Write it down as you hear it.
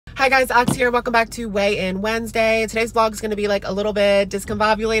Hi guys, Ox here. Welcome back to Weigh-In Wednesday. Today's vlog is going to be like a little bit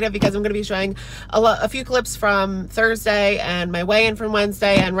discombobulated because I'm going to be showing a few clips from Thursday and my weigh-in from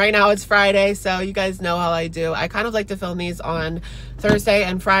Wednesday, and right now it's Friday, so you guys know how I do. I kind of like to film these on Thursday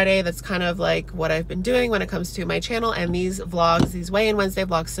and Friday. That's kind of like what I've been doing when it comes to my channel, and these vlogs, these weigh-in Wednesday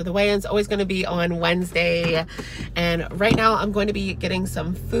vlogs, so the weigh-in's always going to be on Wednesday. And right now I'm going to be getting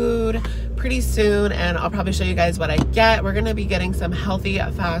some food pretty soon, and I'll probably show you guys what I get. We're going to be getting some healthy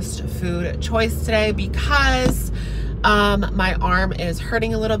fast food choice today because my arm is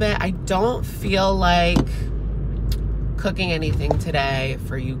hurting a little bit. I don't feel like cooking anything today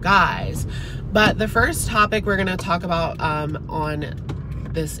for you guys, but the first topic we're going to talk about in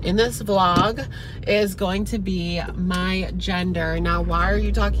this vlog is going to be my gender. Now, why are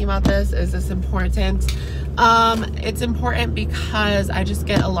you talking about this? Is this important? It's important because I just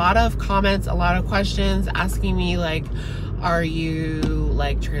get a lot of comments, a lot of questions asking me like, are you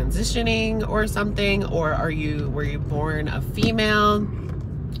like transitioning or something, or were you born a female?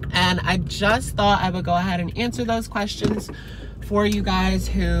 And I just thought I would go ahead and answer those questions for you guys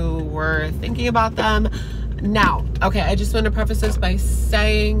who were thinking about them. Now, okay, I just want to preface this by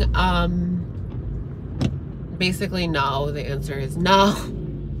saying basically no. The answer is no.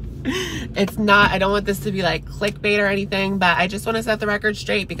 It's not. I don't want this to be like clickbait or anything, but I just want to set the record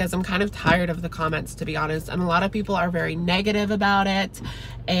straight because I'm kind of tired of the comments, to be honest, and a lot of people are very negative about it,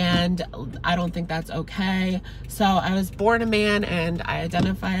 and I don't think that's okay. So I was born a man and I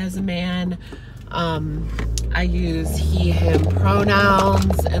identify as a man. I use he, him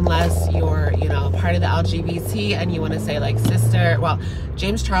pronouns unless you're, you know, part of the LGBT and you want to say like sister. Well,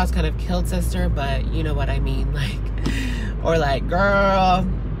 James Charles kind of killed sister, but you know what I mean, like, or like girl.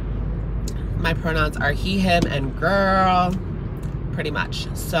 My pronouns are he, him, and girl, pretty much.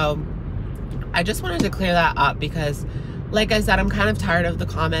 So I just wanted to clear that up because, like I said, I'm kind of tired of the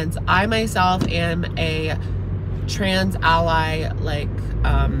comments. I myself am a trans ally. Like,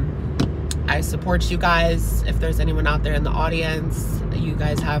 I support you guys. If there's anyone out there in the audience, you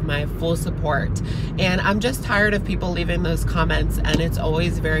guys have my full support. And I'm just tired of people leaving those comments, and it's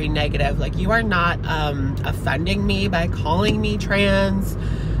always very negative. Like, you are not offending me by calling me trans.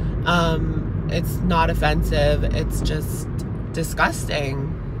 It's not offensive. It's just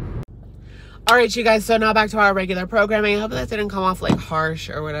disgusting. All right, you guys, so now back to our regular programming. I hope that didn't come off like harsh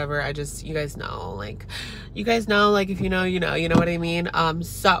or whatever. You guys know, like, if you know, you know what I mean?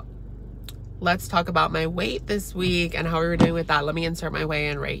 So let's talk about my weight this week and how we were doing with that. Let me insert my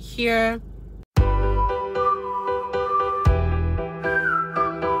weigh-in right here.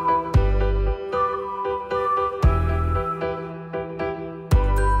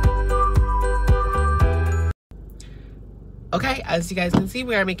 Okay, as you guys can see,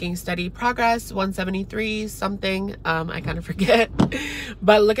 we are making steady progress. 173 something, I kind of forget.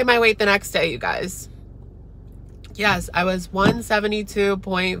 But look at my weight the next day, you guys. Yes, I was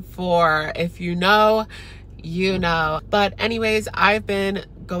 172.4. If you know, you know. But anyways, I've been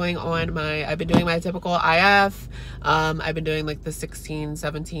doing my typical IF. I've been doing like the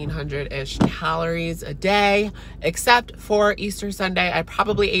 1700-ish calories a day, except for Easter Sunday. I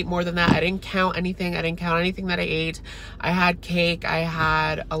probably ate more than that. I didn't count anything. I didn't count anything that I ate. I had cake. I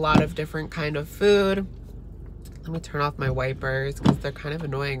had a lot of different kind of food. Let me turn off my wipers because they're kind of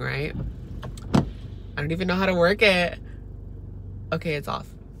annoying, right? I don't even know how to work it. Okay, it's off.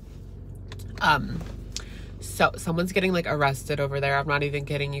 So someone's getting like arrested over there. I'm not even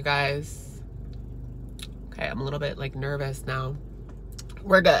kidding you guys. Okay, I'm a little bit like nervous now.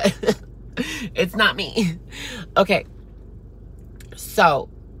 We're good. It's not me. Okay. So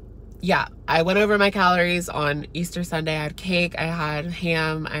yeah, I went over my calories on Easter Sunday. I had cake, I had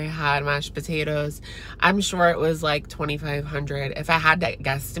ham, I had mashed potatoes. I'm sure it was like 2,500 if I had to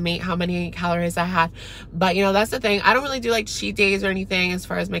guesstimate how many calories I had. But you know, that's the thing. I don't really do like cheat days or anything as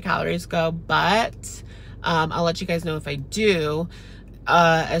far as my calories go, but I'll let you guys know if I do.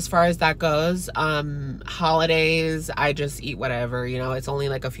 As far as that goes, holidays, I just eat whatever, you know. It's only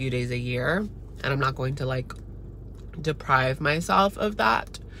like a few days a year, and I'm not going to like deprive myself of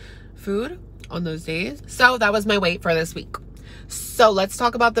that food on those days. So that was my weight for this week. So let's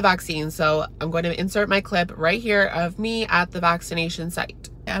talk about the vaccine. So I'm going to insert my clip right here of me at the vaccination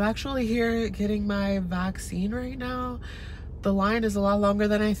site. I'm actually here getting my vaccine right now. The line is a lot longer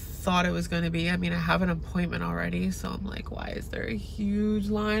than I thought it was going to be. I mean, I have an appointment already, so I'm like, why is there a huge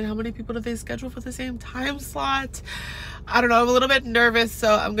line? How many people did they schedule for the same time slot? I don't know. I'm a little bit nervous,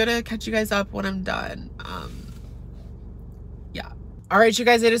 so I'm going to catch you guys up when I'm done. Yeah. All right, you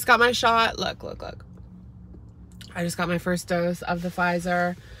guys, I just got my shot. Look. I just got my first dose of the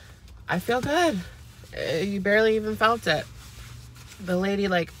Pfizer. I feel good. You barely even felt it. The lady,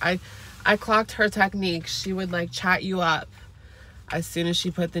 like, I clocked her technique. She would like chat you up as soon as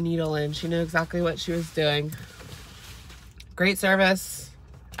she put the needle in. She knew exactly what she was doing. Great service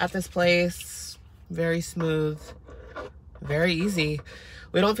at this place. Very smooth, very easy.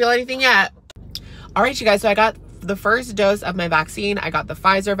 We don't feel anything yet. All right, you guys, so I got the first dose of my vaccine. I got the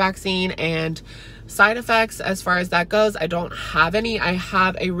Pfizer vaccine, and side effects as far as that goes, I don't have any. I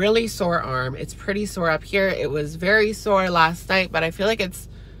have a really sore arm. It's pretty sore up here. It was very sore last night, but I feel like it's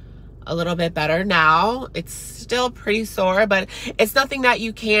a little bit better now. It's still pretty sore, but it's nothing that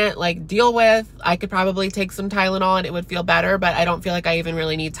you can't like deal with. I could probably take some Tylenol and it would feel better, but I don't feel like I even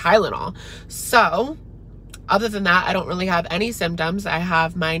really need Tylenol. So other than that, I don't really have any symptoms. I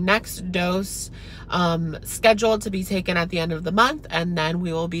have my next dose scheduled to be taken at the end of the month, and then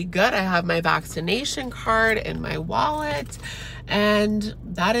we will be good. I have my vaccination card in my wallet, and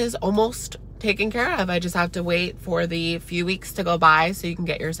that is almost taken care of. I just have to wait for the few weeks to go by so you can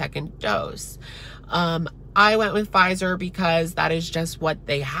get your second dose. I went with Pfizer because that is just what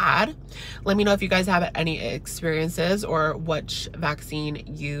they had. Let me know if you guys have any experiences or which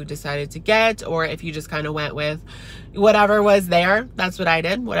vaccine you decided to get, or if you just kind of went with whatever was there. That's what I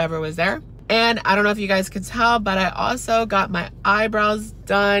did, whatever was there. And I don't know if you guys could tell, but I also got my eyebrows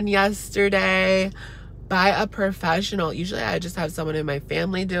done yesterday by a professional. Usually I just have someone in my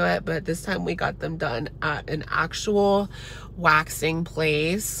family do it, but this time we got them done at an actual waxing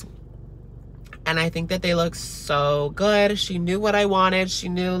place. And I think that they look so good. She knew what I wanted. She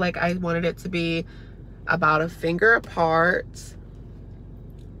knew like I wanted it to be about a finger apart.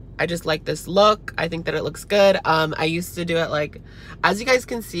 I just like this look. I think that it looks good. I used to do it like, as you guys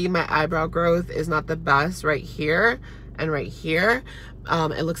can see, my eyebrow growth is not the best right here and right here.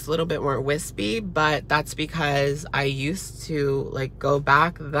 It looks a little bit more wispy, but that's because I used to like go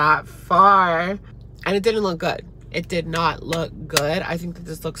back that far and it didn't look good. It did not look good. I think that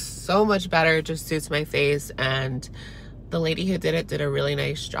this looks so much better. It just suits my face, and the lady who did it did a really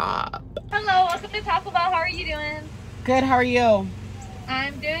nice job. Hello, welcome to Taco Bell. How are you doing? Good, how are you?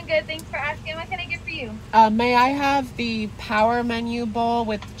 I'm doing good. Thanks for asking. What can I get for you? May I have the power menu bowl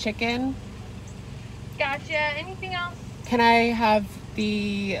with chicken? Gotcha. Anything else? Can I have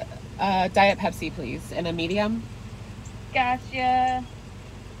the Diet Pepsi, please, in a medium? Gotcha.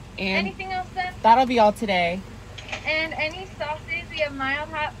 And anything else then? That'll be all today. And any sauces? We have mild,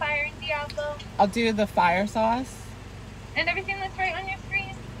 hot, fire, and Diablo. I'll do the fire sauce. And everything that's right on your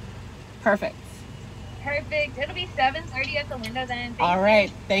screen? Perfect. Perfect. It'll be 7:30 at the window then. All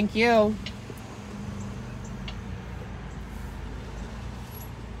right. Thank you.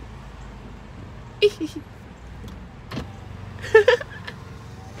 I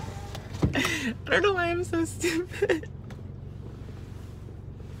don't know why I'm so stupid.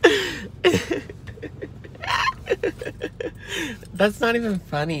 That's not even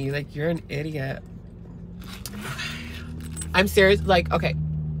funny. Like, you're an idiot. I'm serious. Like, okay.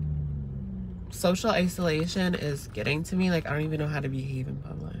 Social isolation is getting to me. Like, I don't even know how to behave in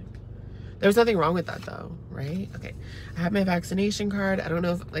public. There's nothing wrong with that though, right? Okay. I have my vaccination card. I don't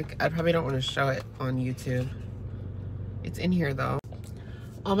know if, like, I probably don't want to show it on YouTube. It's in here though.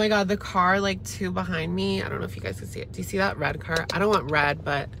 Oh my God, the car like two behind me. I don't know if you guys can see it. Do you see that red car? I don't want red,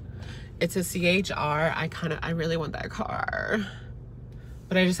 but it's a CHR. I really want that car.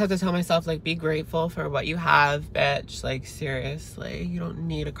 But I just have to tell myself, like, be grateful for what you have, bitch. Like, seriously, you don't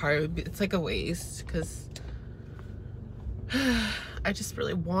need a car. It's like a waste, because I just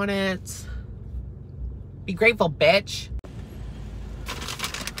really want it. Be grateful, bitch.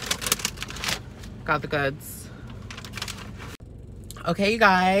 Got the goods. Okay, you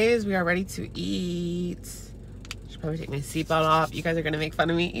guys, we are ready to eat. Should probably take my seatbelt off. You guys are gonna make fun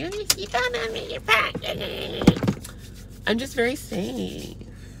of me. You have your seatbelt on me, you're fine. I'm just very safe.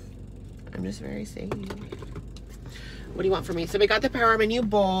 I'm just very safe. What do you want from me? So we got the power menu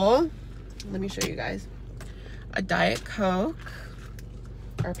bowl. Let me show you guys. A Diet Coke,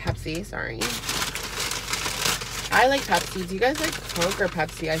 or Pepsi, sorry. I like Pepsi. Do you guys like Coke or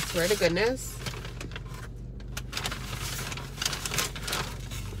Pepsi? I swear to goodness.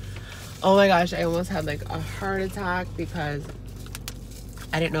 Oh my gosh, I almost had like a heart attack because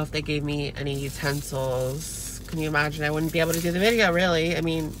I didn't know if they gave me any utensils. Can you imagine? I wouldn't be able to do the video, really. I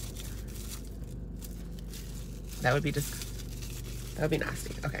mean, that would be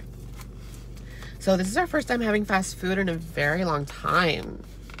nasty. Okay. So this is our first time having fast food in a very long time.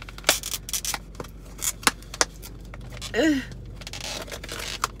 Ugh.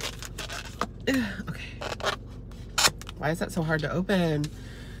 Ugh. Okay. Why is that so hard to open?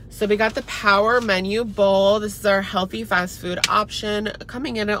 So we got the power menu bowl. This is our healthy fast food option,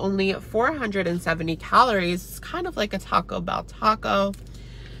 coming in at only 470 calories. It's kind of like a Taco Bell taco.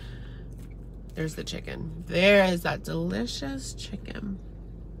 There's the chicken. There is that delicious chicken.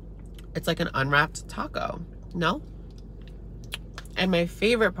 It's like an unwrapped taco. No? And my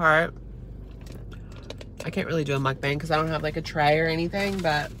favorite part, I can't really do a mukbang because I don't have like a tray or anything,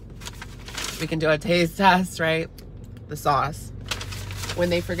 but we can do a taste test, right? The sauce. When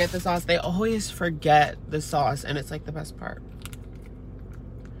they forget the sauce, they always forget the sauce, and it's like the best part.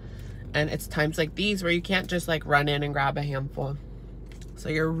 And it's times like these where you can't just like run in and grab a handful. So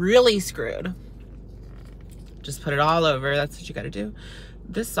you're really screwed. Just put it all over. That's what you got to do.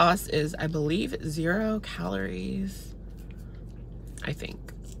 This sauce is, I believe, 0 calories. I think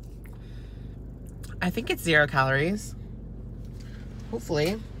it's 0 calories.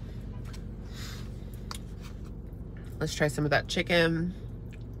 Hopefully. Let's try some of that chicken.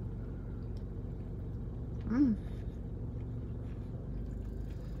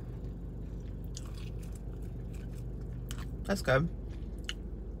 That's good.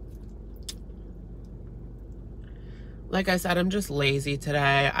 Like I said, I'm just lazy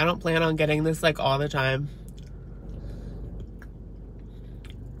today. I don't plan on getting this like all the time.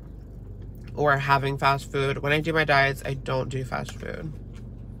 Or having fast food. When I do my diets, I don't do fast food.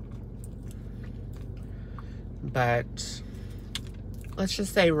 But let's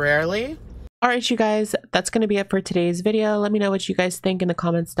just say rarely. All right, you guys, that's going to be it for today's video. Let me know what you guys think in the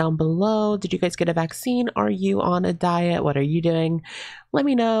comments down below. Did you guys get a vaccine? Are you on a diet? What are you doing? Let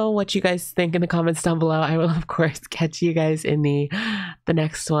me know what you guys think in the comments down below. I will, of course, catch you guys in the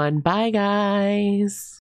next one. Bye, guys.